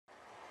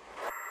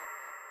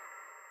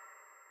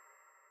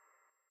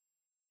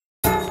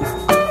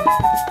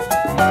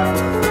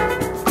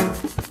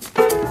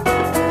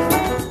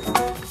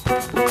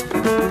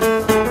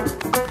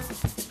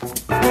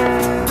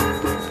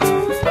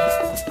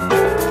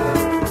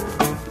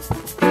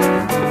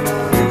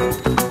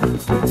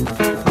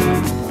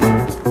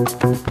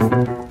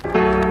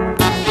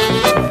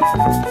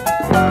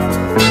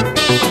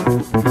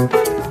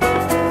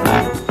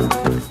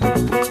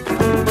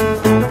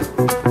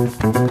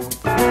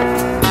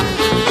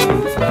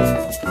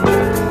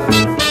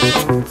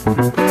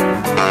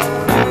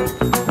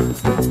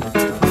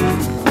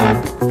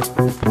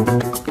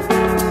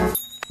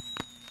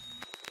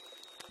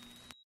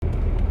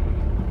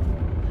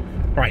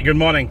Good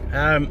morning.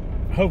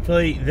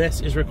 Hopefully this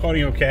is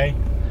recording okay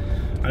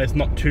and it's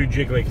not too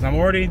jiggly because I'm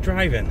already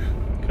driving,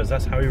 because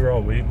that's how we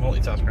roll. We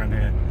multitask around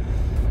here.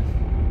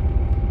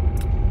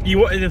 You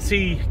wanted to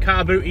see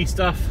car booty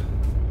stuff,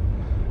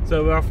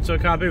 so we're off to a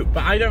car boot,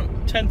 but I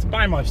don't tend to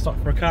buy my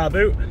stock for a car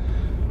boot,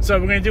 so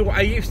we're going to do what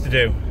I used to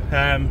do,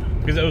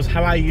 because it was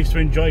how I used to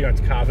enjoy going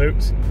to car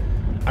boots.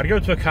 I'd go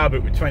to a car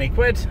boot with 20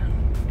 quid,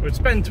 we'd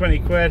spend 20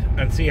 quid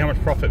and see how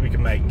much profit we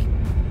can make.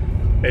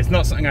 It's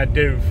not something I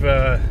do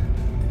for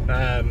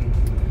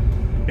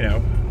you know,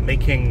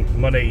 making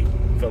money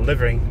for a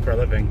living.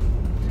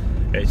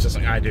 It's just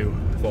something I do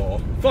for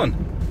fun.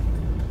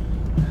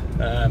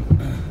 Come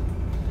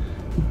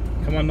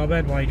on,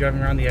 knobhead, why are you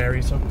driving around the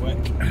area so quick?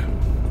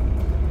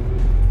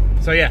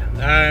 So yeah,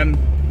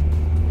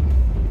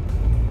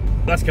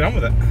 let's get on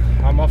with it.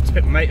 I'm off to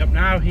pick my mate up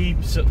now.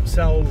 He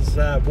sells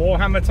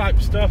Warhammer type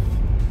stuff,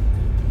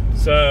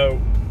 so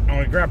I'm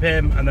going to grab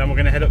him and then we're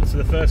going to head up to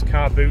the first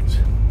car boot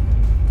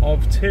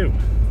of 2.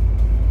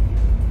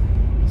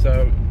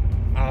 So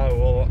I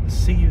will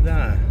see you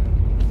there.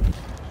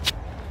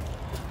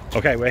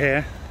 Okay, we're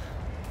here.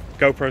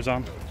 GoPro's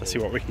on. Let's see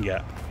what we can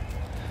get.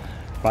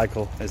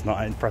 Michael is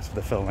not impressed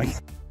with the filming.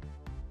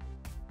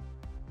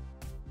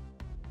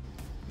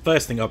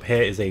 First thing up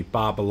here is a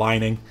barber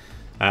lining.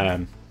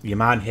 Your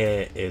man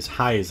here is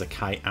high as a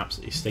kite,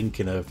 absolutely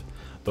stinking of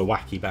the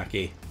wacky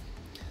backy.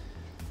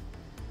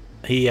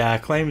 He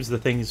claims the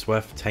thing's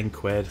worth 10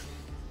 quid.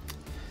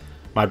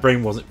 My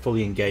brain wasn't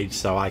fully engaged,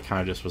 so I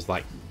kind of just was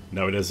like,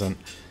 no it isn't.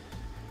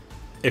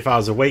 If I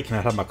was awake and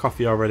I'd had my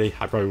coffee already,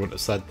 I probably wouldn't have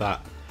said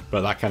that,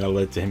 but that kind of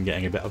led to him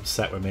getting a bit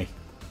upset with me.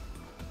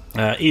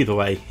 Either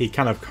way, he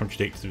kind of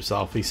contradicted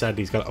himself. He said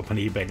he's got it up on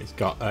eBay and it's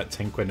got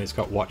 10 quid and it's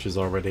got watches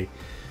already.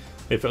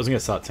 If it was going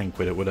to start 10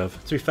 quid, it would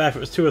have. To be fair, if it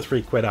was 2 or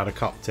 3 quid, I'd have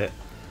copped it,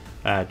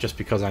 just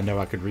because I know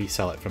I could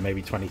resell it for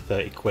maybe 20,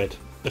 30 quid.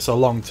 It's a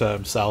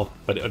long-term sell,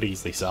 but it would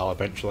easily sell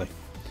eventually.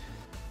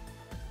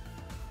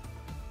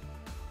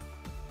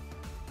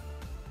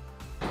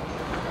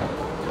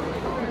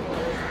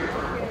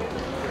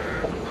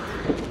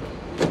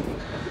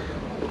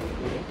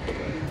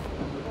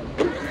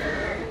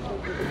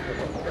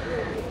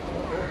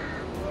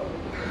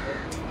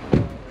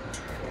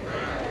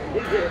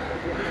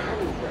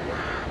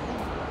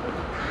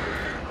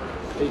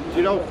 Do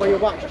you know for your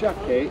wax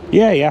jacket?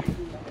 Yeah.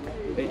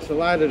 It's a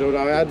line I done.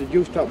 I had it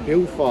used up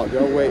Beaufort, the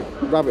old weight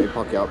rabbit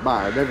pocket up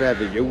back. I never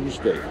ever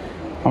used it.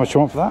 How much do you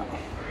want for that?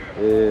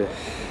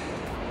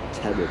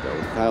 Tenner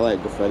though. I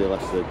like go for any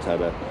less than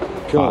tenner.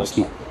 Oh, it's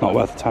not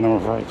worth a tenner,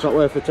 I'm afraid. It's not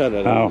worth a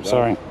tenner. Oh,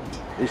 sorry.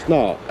 It's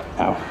not.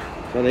 Oh.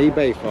 It's on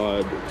eBay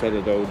for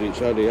tenner though.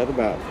 It's only had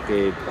about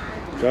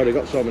it's already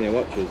got so many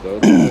watches though.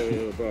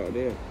 It's about it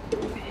here.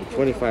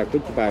 25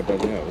 quid to buy a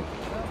brand new.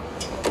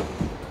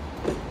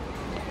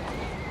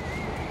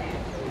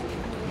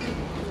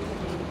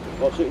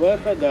 What's it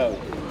worth then though?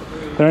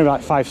 They're only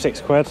like 5,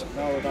 6 quid.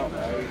 No, they're not,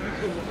 mate.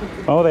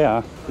 Oh, they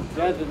are?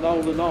 Yeah,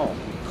 they're not.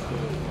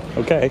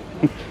 Okay.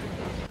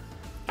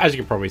 As you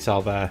can probably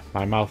tell there,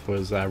 my mouth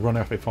was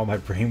running off before my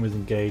brain was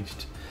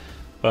engaged.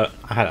 But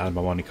I hadn't had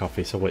my morning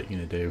coffee, so what are you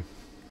going to do?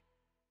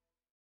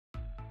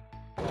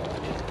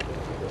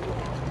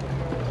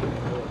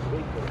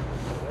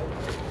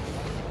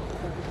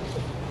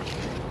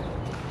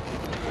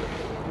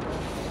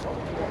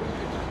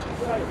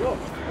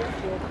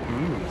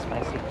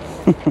 Spicy.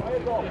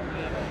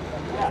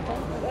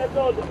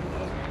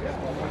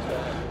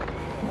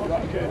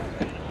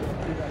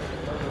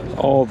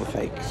 All the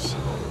fakes.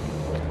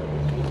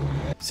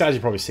 So as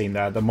you've probably seen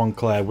there, the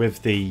Montclair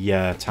with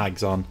the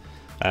tags on.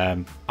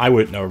 I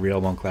wouldn't know a real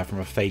Montclair from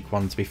a fake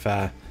one, to be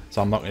fair,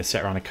 so I'm not going to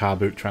sit around a car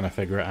boot trying to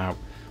figure it out.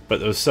 But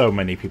there were so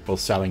many people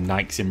selling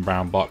Nikes in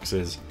brown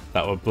boxes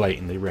that were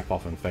blatantly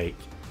rip-off and fake.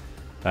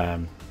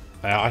 I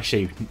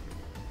actually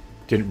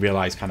didn't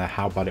realise kind of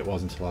how bad it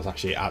was until I was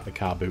actually at the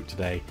car boot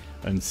today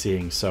and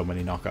seeing so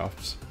many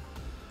knockoffs.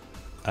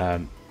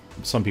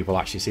 Some people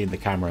actually seen the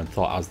camera and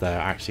thought I was there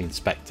actually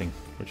inspecting,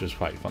 which was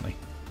quite funny.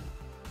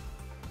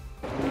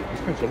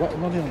 Spends a lot of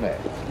money on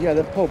it. Yeah,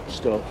 the pub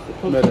stuff. The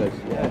pub stuff,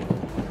 yeah.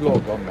 It's all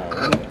gone now,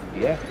 isn't it?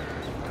 Yeah.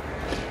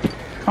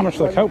 How much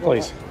for the coat,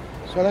 please?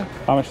 Sorry?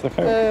 How much for the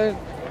coat?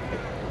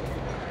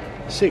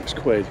 6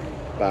 quid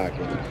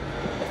bargain.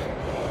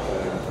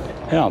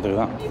 Yeah, I'll do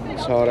that.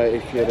 It's alright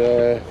if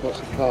you're, what's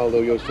it called,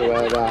 who used to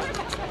wear that?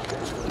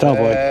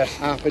 Delboy.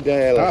 Half a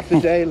daily. Half a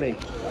daily.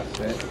 That's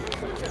it.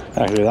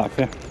 I can do that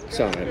for you. It's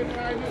alright.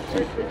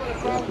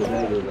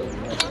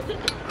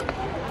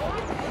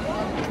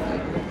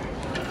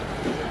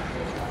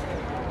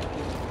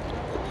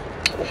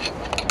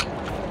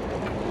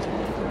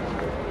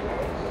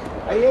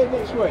 Are you here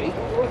next week?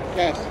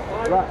 Yes.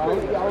 Right,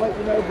 I'll let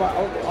you know, but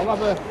I'll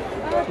have a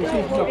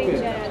receipt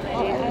knocking.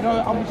 No,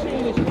 I'm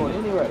seeing this one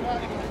anyway.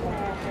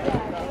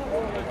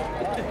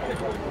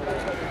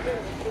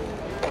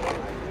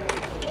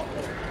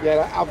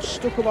 Yeah, I've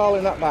stuck them all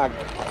in that bag.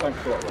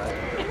 Thanks a lot, mate.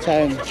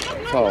 10,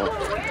 12.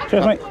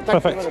 Cheers, mate.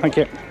 Perfect. Thank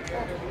you.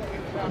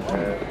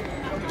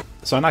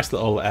 So a nice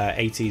little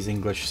 80s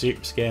English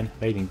sheepskin,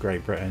 made in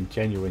Great Britain,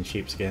 genuine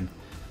sheepskin.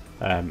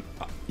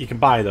 You can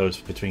buy those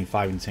between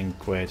 5 and 10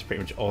 quid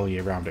pretty much all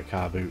year round at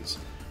car boots.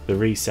 The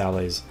resale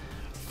is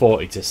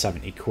 40 to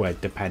 70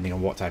 quid depending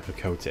on what type of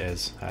coat it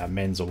is,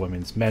 men's or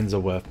women's. Men's are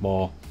worth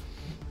more,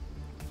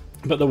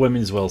 but the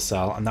women's will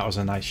sell, and that was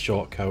a nice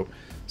short coat.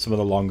 Some of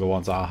the longer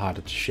ones are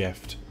harder to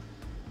shift,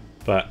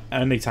 but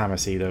anytime I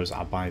see those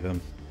I buy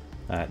them.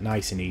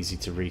 Nice and easy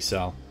to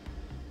resell.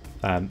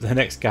 The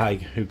next guy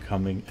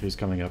who's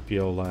coming up,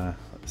 you'll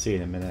see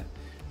in a minute.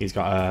 He's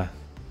got a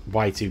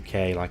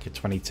Y2K, like a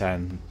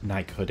 2010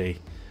 Nike hoodie,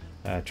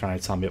 trying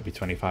to tell me it'll be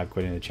 25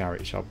 quid in a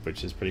charity shop,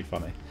 which is pretty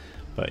funny.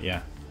 But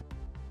yeah.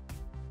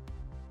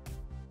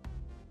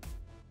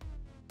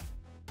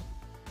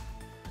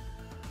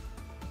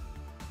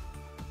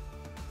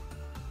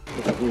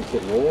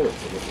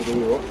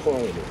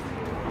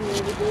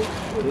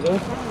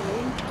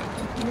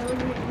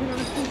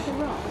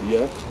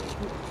 Yeah.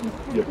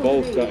 You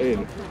bolt that in.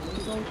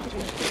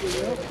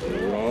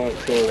 Right,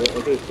 so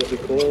what is what they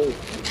call?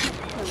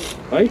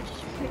 Hey?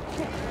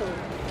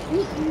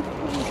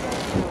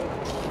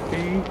 P.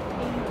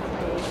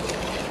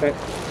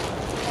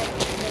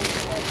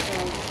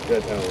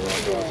 ZL,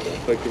 right.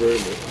 Thank you very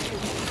much.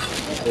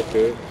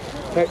 Okay.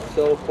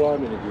 Textile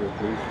climbing gear,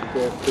 please.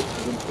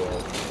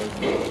 Thank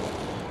you.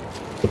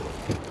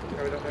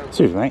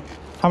 Excuse me.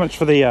 How much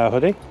for the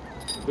hoodie?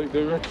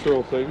 The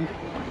retro thing.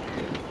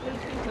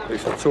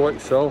 It's a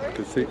 2XL, you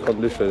can see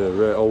condition, a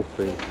rare old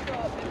thing.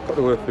 Got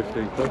to worth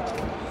 15 quid.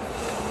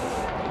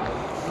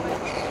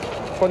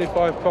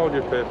 £25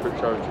 you pay for a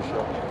charity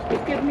shop.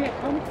 You've given me a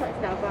complex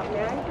now about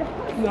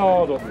me.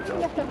 No, don't do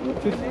that.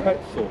 Just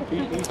petrol.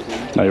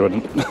 No, you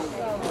wouldn't.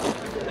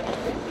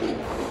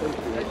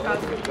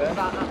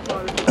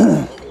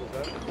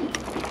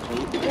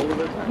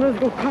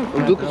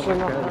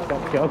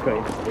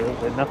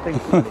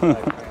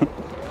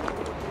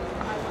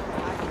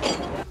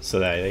 So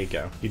there you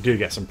go. You do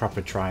get some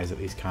proper tries at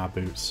these car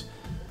boots.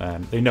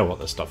 They know what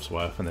the stuff's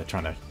worth and they're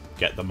trying to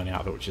get the money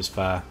out of it, which is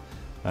fair.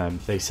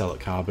 They sell at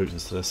car boots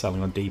instead of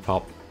selling on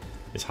Depop.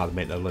 It's how they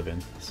make their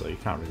living, so you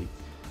can't really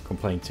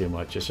complain too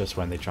much. It's just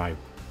when they try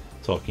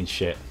talking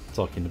shit,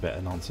 talking a bit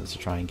of nonsense to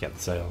try and get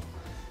the sale,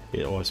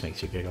 it always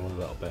makes you giggle a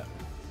little bit.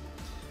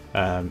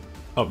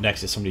 Up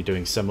next is somebody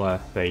doing similar.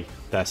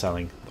 They're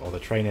selling all the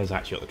trainers. I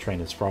actually got the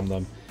trainers from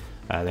them.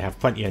 They have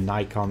plenty of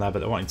Nike on there, but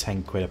they're wanting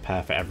 10 quid a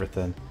pair for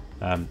everything.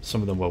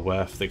 Some of them were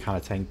worth the kind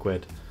of 10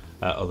 quid,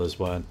 others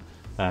weren't.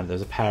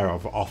 There's a pair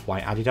of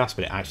off-white Adidas,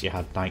 but it actually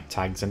had Nike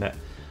tags in it.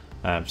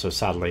 So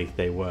sadly,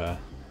 they were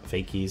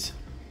fakies.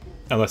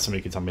 Unless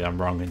somebody can tell me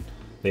I'm wrong and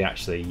they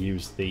actually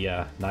used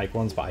the Nike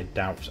ones, but I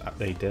doubt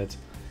they did.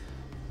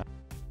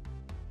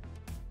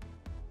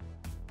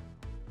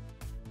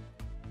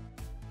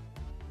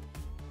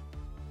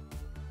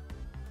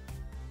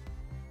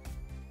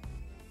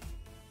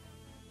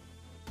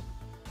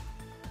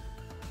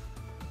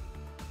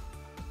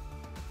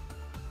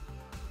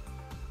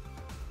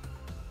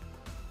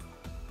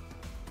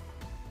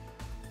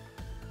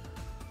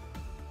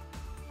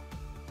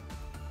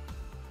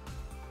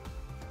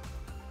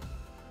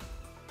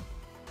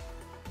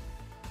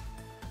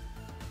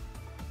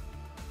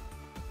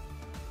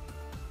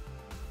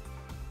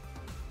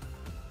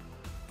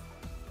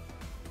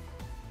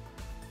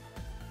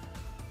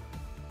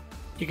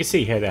 You can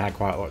see here they had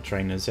quite a lot of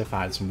trainers. If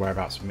I had some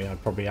whereabouts for me,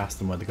 I'd probably ask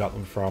them where they got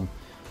them from,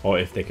 or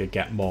if they could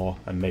get more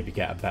and maybe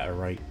get a better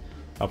rate.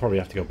 I'll probably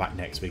have to go back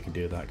next week and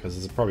do that, because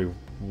there probably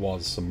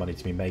was some money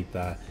to be made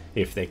there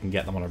if they can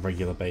get them on a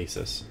regular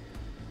basis.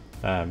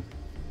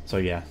 So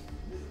yeah,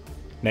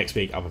 next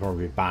week I'll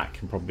probably be back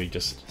and probably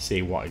just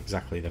see what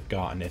exactly they've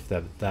got and if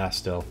they're there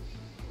still,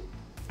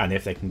 and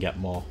if they can get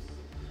more.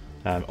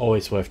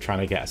 Always worth trying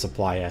to get a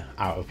supplier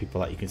out of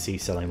people that you can see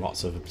selling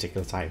lots of a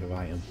particular type of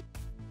item.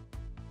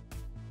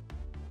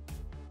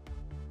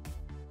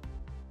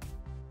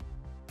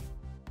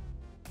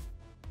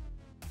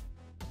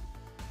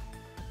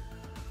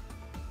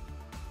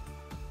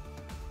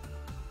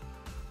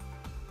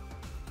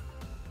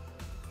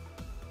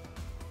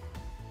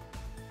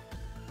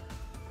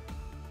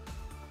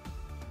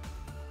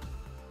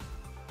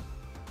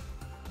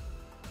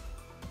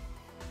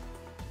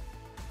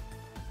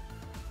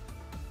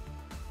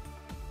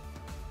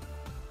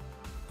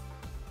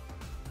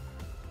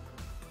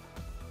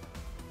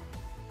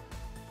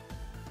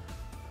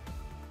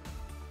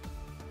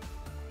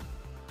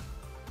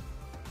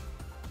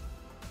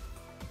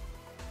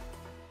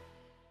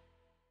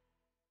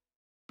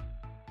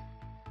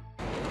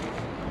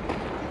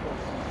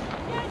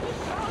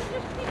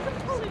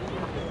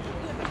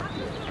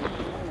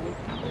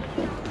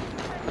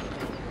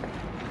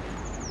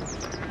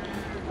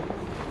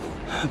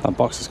 That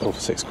box is called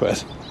for 6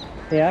 quid.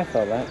 Yeah, I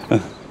thought that.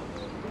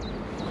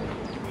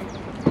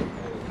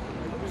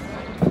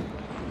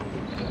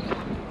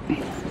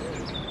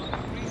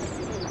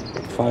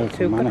 Five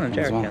Two quid on a as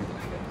jerry well. can.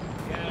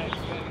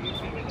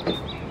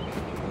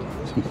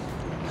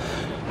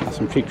 That's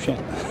some cheap shit.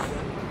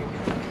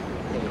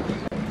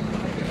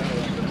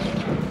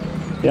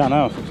 Yeah, I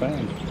know, that's what I'm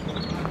saying.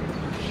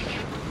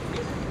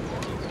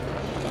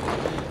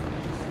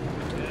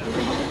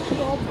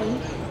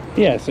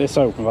 Yeah, it's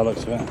open by the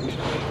looks of it.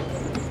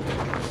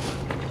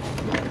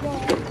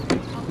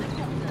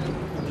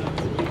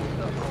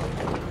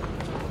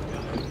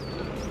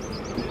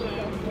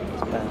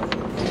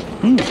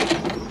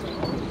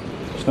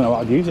 Just don't know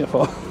what I'd use it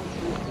for.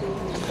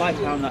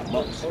 £5 that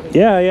box.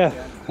 Yeah, yeah.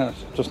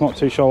 Just not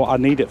too sure what I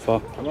need it for.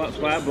 Well, that's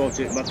why I bought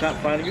it, but I can't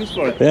find a use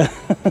for it. Yeah.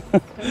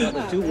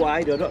 They're too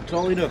wide or not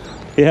tall enough.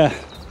 Yeah.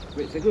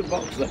 But it's a good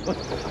box though.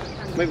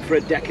 Maybe for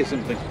a deck or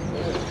something.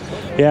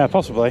 Yeah,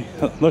 possibly.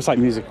 It looks like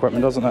music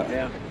equipment, doesn't it?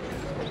 Yeah.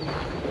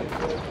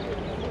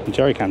 The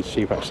jerry can's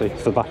cheap actually,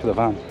 for the back of the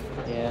van.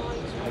 Yeah.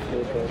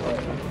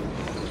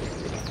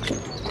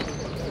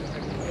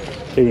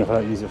 Even if I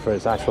don't use it for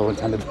its actual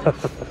intended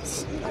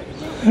purpose.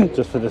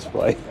 Just for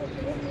display.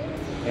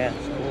 Yeah,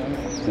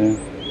 it's cool. Yeah.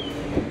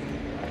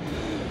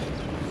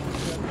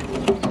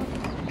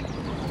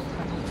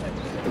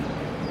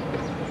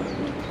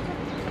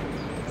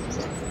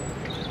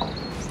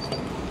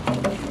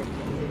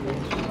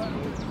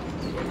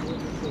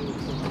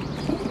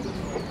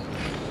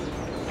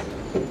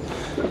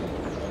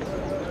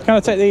 Can I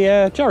take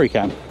the jerry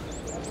can?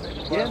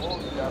 Yeah. Well,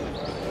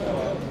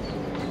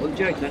 the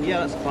jerry can,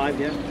 yeah, that's 5,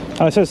 yeah.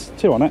 Oh, it says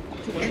 2 on it.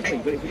 2 on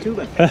anything, but if you 2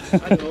 then. I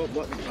don't know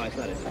what the price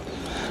that is.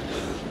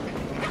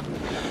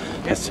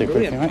 That's too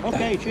quick, right?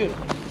 Okay, cheers.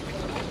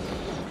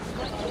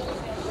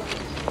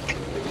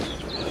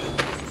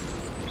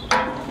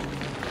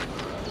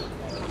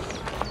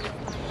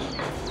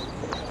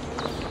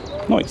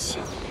 Nice.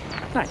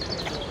 Thanks.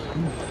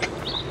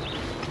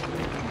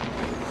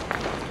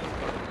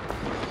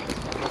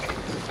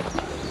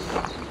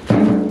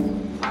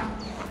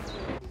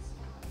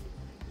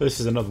 This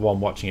is another one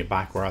watching it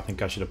back where I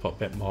think I should have put a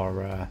bit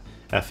more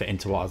effort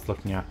into what I was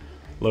looking at.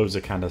 Loads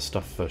of kind of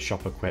stuff for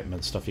shop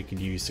equipment, stuff you could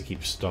use to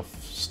keep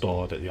stuff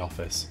stored at the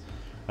office.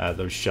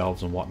 Those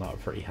shelves and whatnot are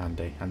pretty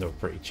handy and they were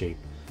pretty cheap.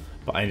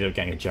 But I ended up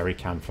getting a jerry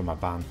can for my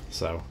van,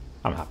 so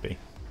I'm happy.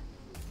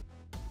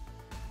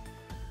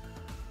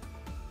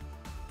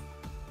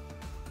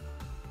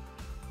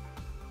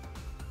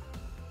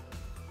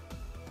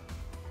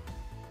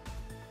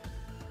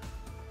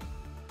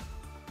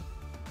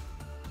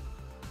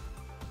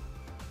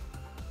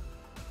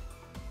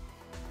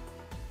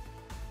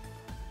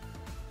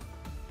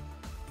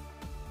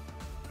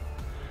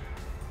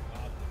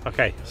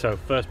 Okay, so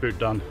first boot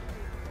done,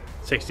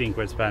 16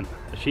 quid spent.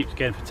 A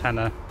sheepskin for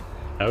tenner,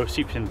 no,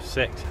 sheepskin for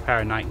 6, a pair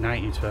of Nike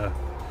 90s for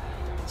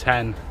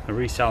 10, and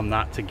reselling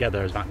that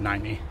together is about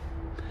 90.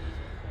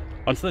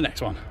 On to the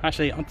next one,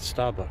 actually on to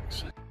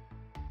Starbucks.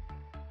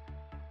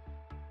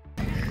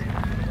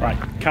 Right,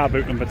 car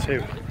boot number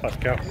 2, let's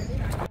go.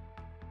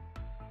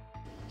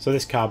 So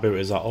this car boot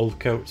is our old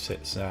coach,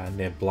 it's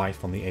near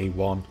Blythe on the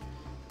A1.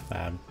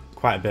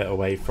 Quite a bit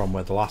away from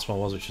where the last one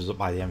was, which was up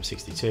by the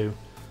M62.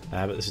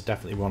 But this is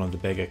definitely one of the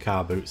bigger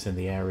car boots in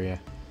the area.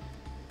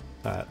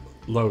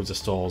 Loads of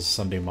stalls,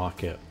 Sunday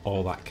market,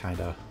 all that kind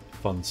of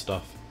fun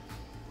stuff.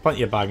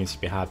 Plenty of bargains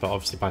to be had, but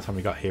obviously by the time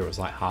we got here it was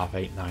like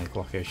 8:30, 9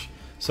 o'clock-ish.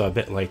 So a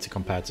bit later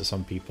compared to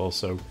some people,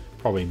 so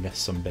probably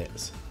missed some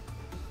bits.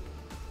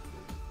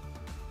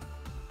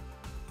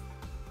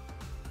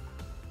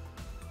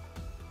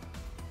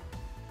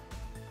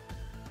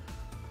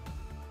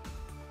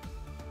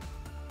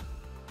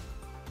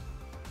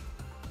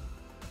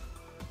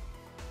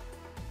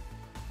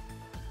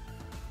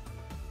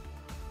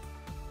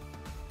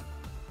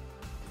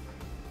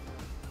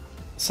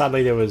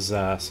 Sadly, there was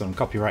some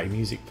copyrighted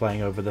music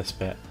playing over this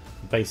bit.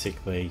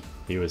 Basically,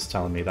 he was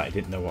telling me that he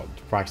didn't know what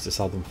price to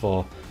sell them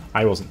for.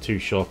 I wasn't too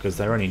sure because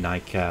they're only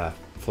Nike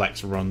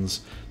Flex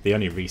runs. They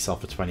only resell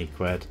for 20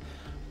 quid.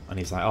 And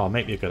he's like, oh,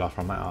 make me a good offer.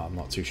 I'm like, oh, I'm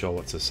not too sure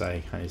what to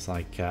say. And he's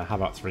like, how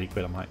about 3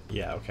 quid? I'm like,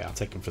 yeah, okay, I'll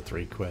take them for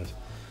 3 quid.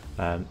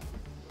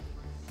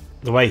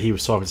 The way he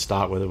was talking to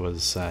start with it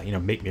was, you know,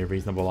 make me a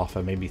reasonable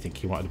offer. Maybe think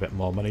he wanted a bit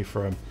more money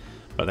for him.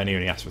 But then he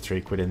only asked for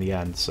 3 quid in the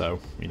end. So,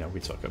 you know,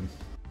 we took him.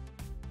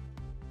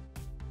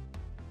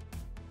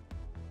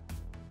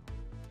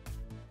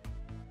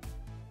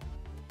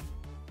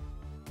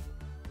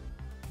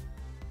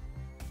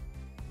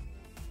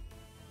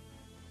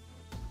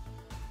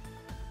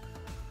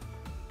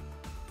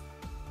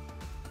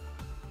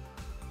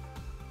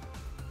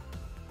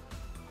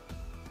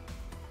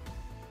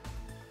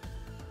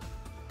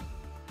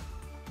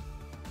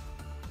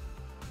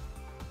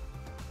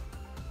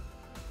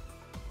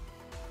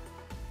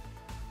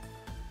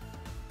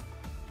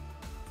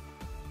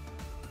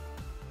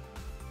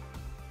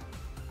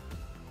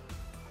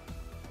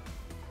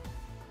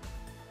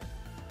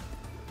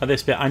 At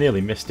this bit, I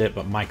nearly missed it,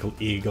 but Michael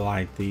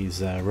eagle-eyed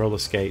these roller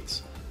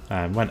skates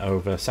and went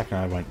over. Second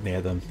I went near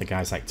them, the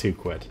guy's like 2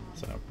 quid,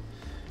 so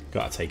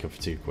gotta take them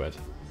for 2 quid.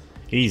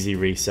 Easy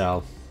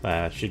resell,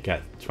 should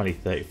get 20,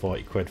 30,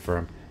 40 quid for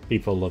them.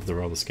 People love the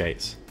roller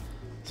skates,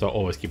 so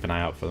always keep an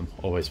eye out for them,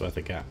 always worth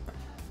a get.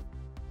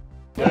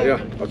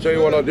 Yeah, I'll tell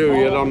you what I'll do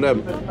here on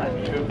them.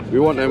 If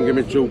you want them, give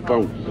me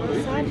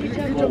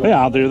 £2. Yeah,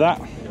 I'll do that.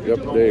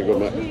 Yep, there you go,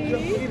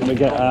 mate. Let me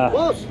get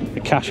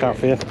the cash out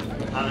for you.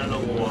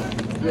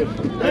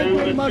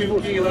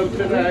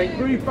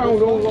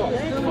 £3 all lot.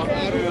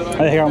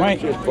 There you go,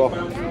 mate.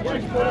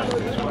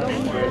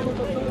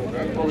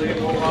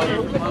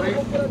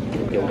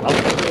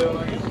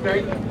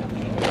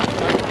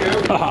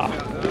 Ah,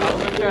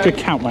 good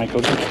count,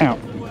 Michael. Good count.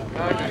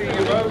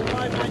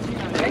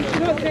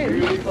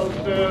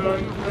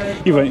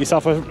 You've earned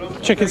yourself a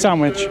chicken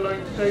sandwich.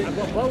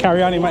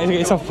 Carry on, you might get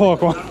yourself a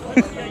pork one.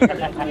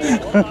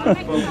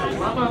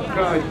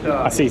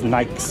 I see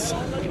these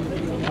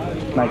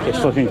Nike-ish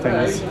looking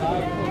things.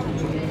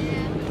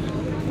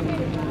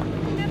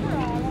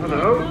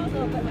 Hello?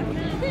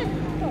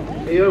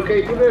 Are you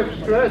okay for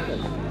lift stress?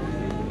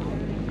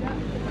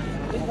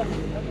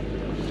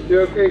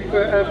 You okay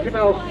for everything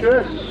else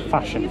stress?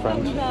 Fashion,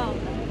 friend.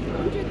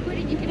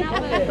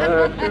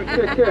 2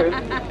 chicken?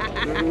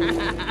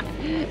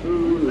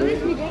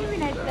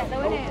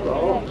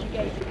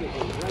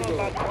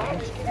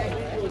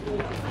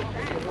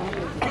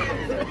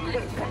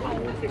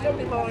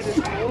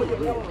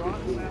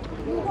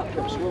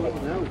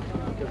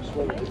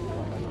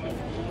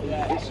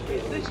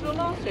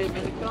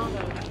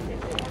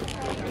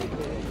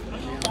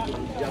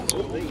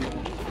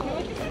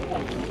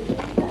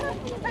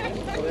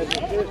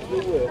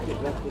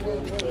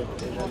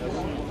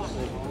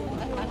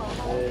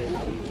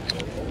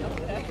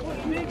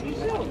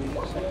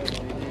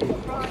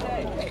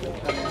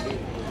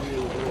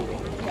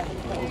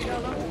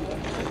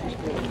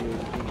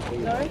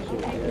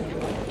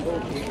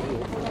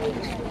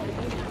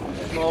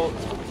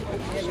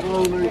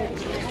 Small mate.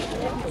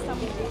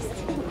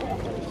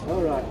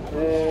 All right.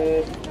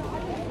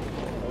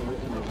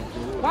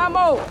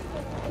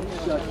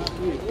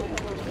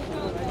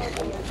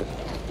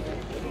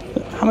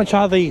 How much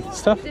are the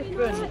stuff?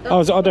 Different. Oh,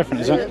 is it all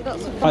different, is it?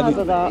 That's a five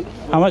of that.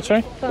 How much,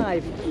 sorry?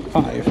 5.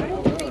 5.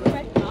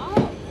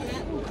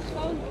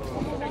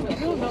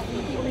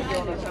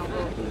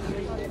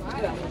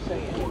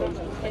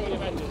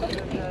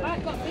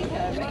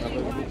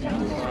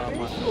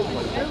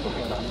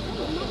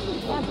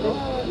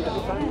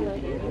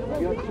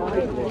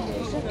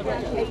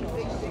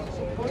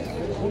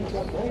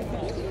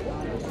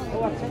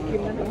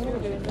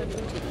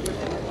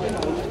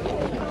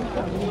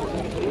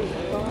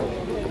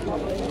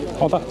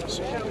 Oh, that's...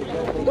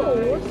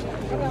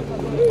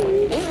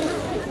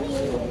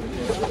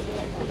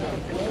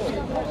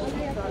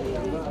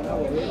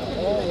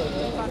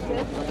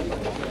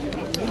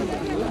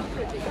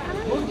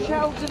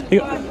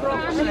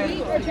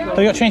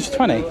 They got changed to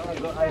 20?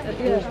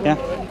 Yeah.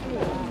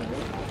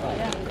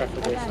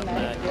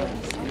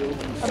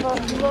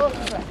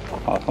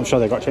 Oh, I'm sure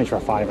they got changed for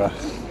a £5.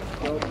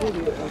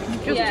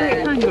 Just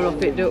take the hanger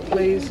off it, Duck,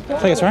 please.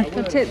 Take it, sorry?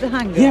 Can take the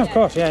hanger Yeah, off. of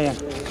course, yeah.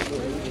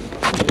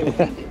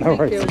 No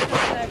worries.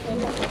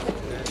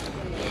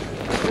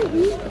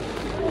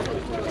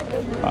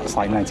 That's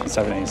like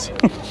 1970s.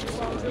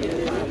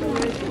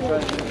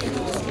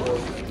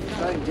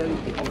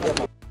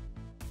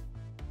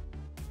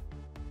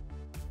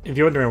 If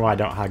you're wondering why I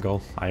don't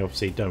haggle, I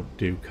obviously don't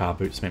do car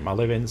boots to make my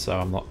living, so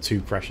I'm not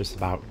too precious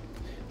about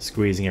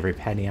squeezing every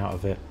penny out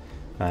of it.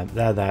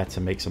 They're there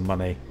to make some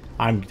money.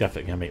 I'm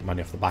definitely going to make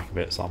money off the back of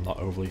it, so I'm not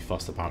overly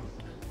fussed about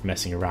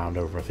messing around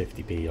over a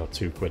 50p or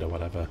 £2 or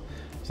whatever.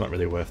 It's not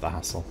really worth the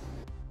hassle.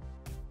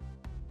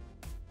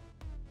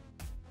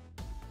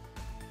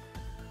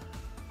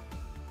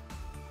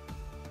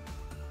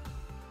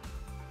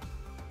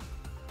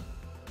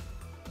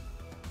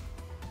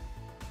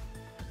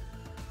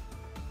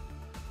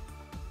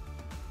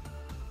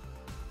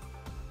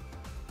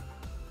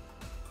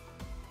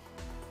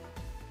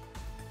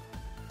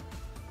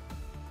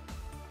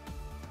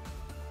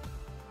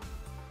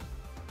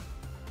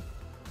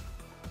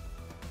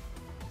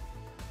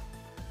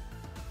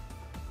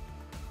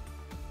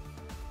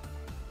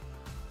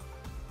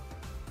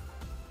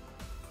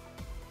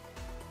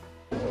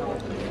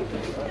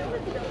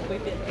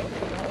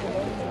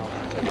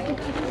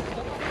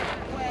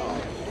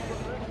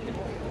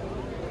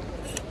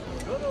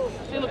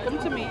 She'll come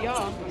to me,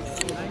 yeah.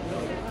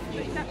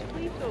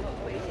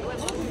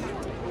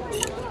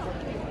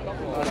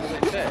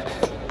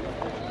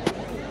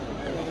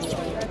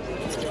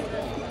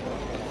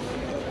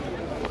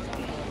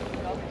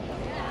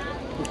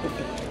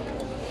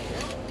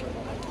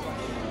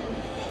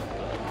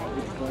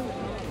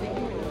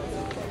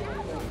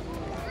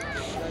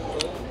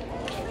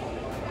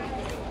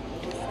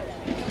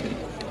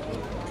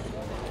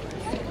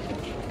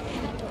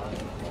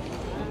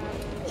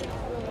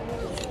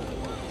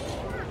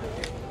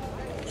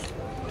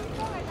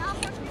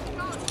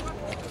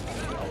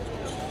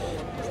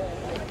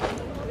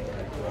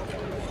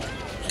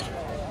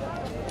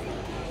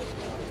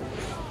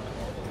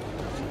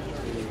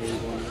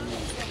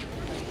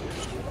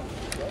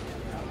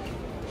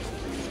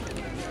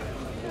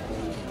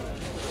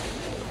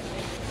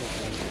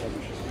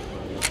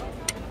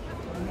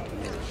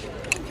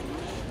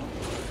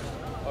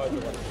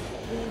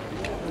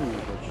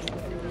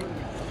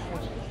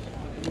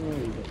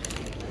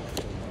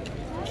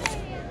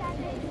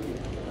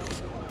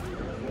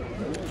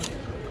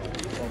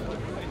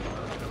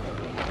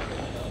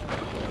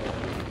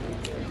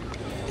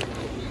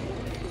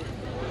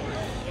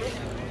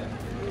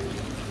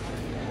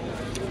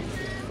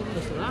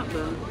 Can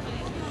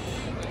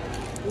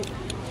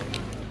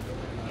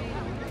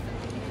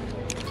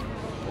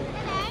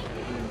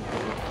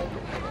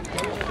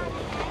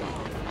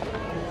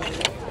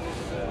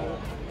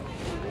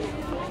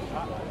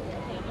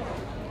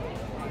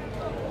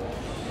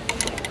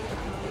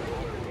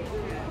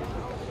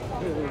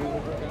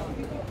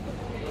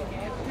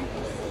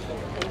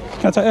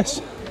I take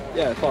this?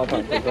 Yeah, £5 for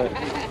a bit.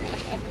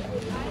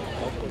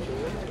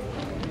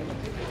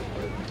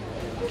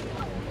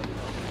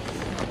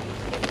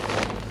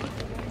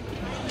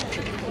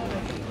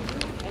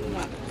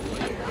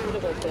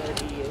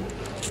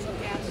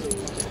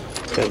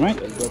 Cheers, mate.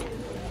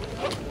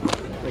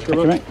 Thank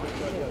you, mate.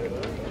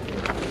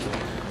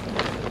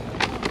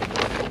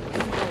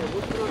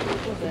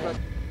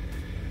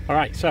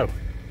 Alright, so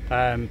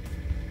that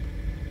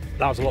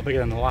was a lot bigger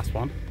than the last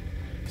one.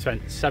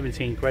 Spent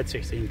 17 quid,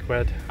 16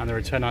 quid, and the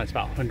return on it's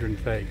about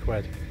 130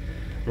 quid.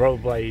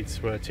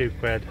 Rollerblades were 2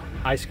 quid,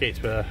 ice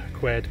skates were a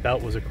quid,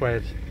 belt was a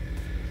quid.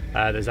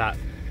 There's that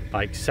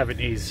like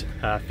 70s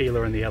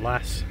feeler in the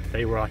LS.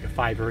 They were like a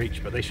 £5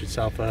 each, but they should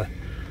sell for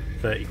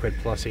 30 quid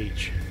plus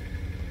each.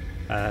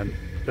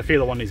 The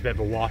feeler one needs a bit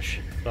of a wash,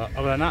 but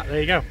other than that, there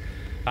you go.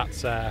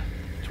 That's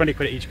 20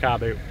 quid each car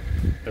boot.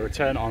 The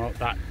return on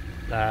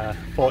that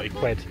 40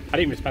 quid. I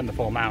didn't even spend the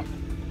full amount.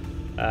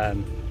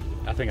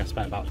 I think I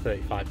spent about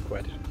 35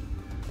 quid.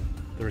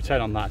 The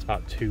return on that's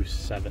about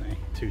 270,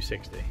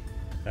 260,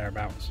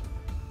 thereabouts.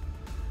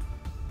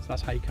 So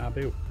that's how you car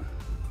boot.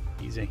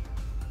 Easy.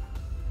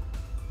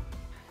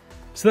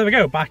 So there we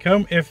go, back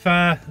home. If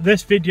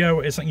this video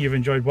is something you've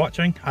enjoyed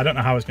watching, I don't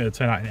know how it's going to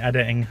turn out in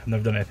editing. I've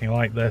never done anything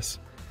like this.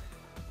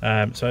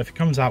 So if it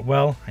comes out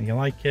well and you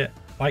like it,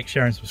 like,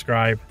 share and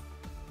subscribe.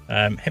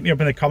 Hit me up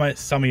in the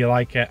comments, tell me you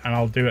like it, and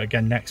I'll do it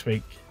again next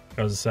week,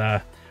 because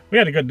we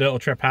had a good little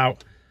trip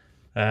out.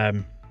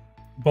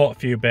 Bought a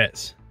few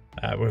bits.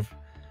 We've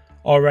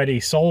already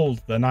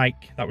sold the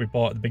Nike that we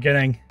bought at the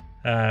beginning,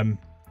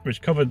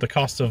 which covered the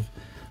cost of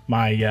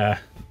my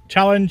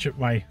challenge.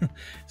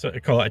 So I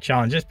call it a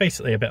challenge. It's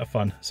basically a bit of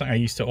fun, something I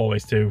used to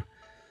always do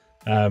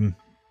a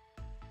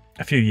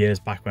few years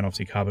back when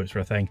obviously car boots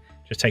were a thing.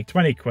 Just take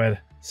 20 quid,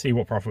 see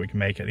what profit we can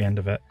make at the end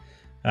of it.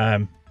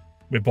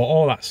 We bought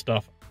all that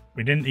stuff.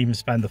 We didn't even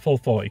spend the full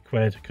 40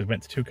 quid because we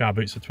went to 2 car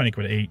boots for 20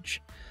 quid each,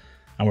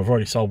 and we've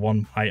already sold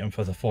one item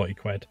for the 40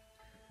 quid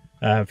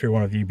through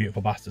one of you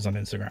beautiful bastards on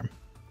Instagram.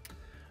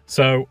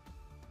 So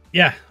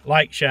yeah,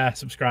 like, share,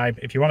 subscribe.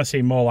 If you want to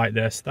see more like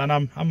this, then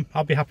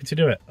I'll be happy to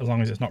do it, as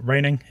long as it's not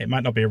raining. It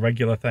might not be a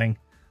regular thing,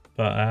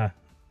 but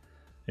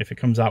if it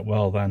comes out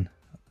well, then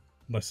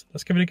let's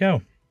give it a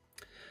go.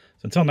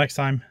 So until next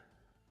time,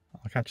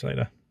 I'll catch you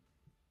later.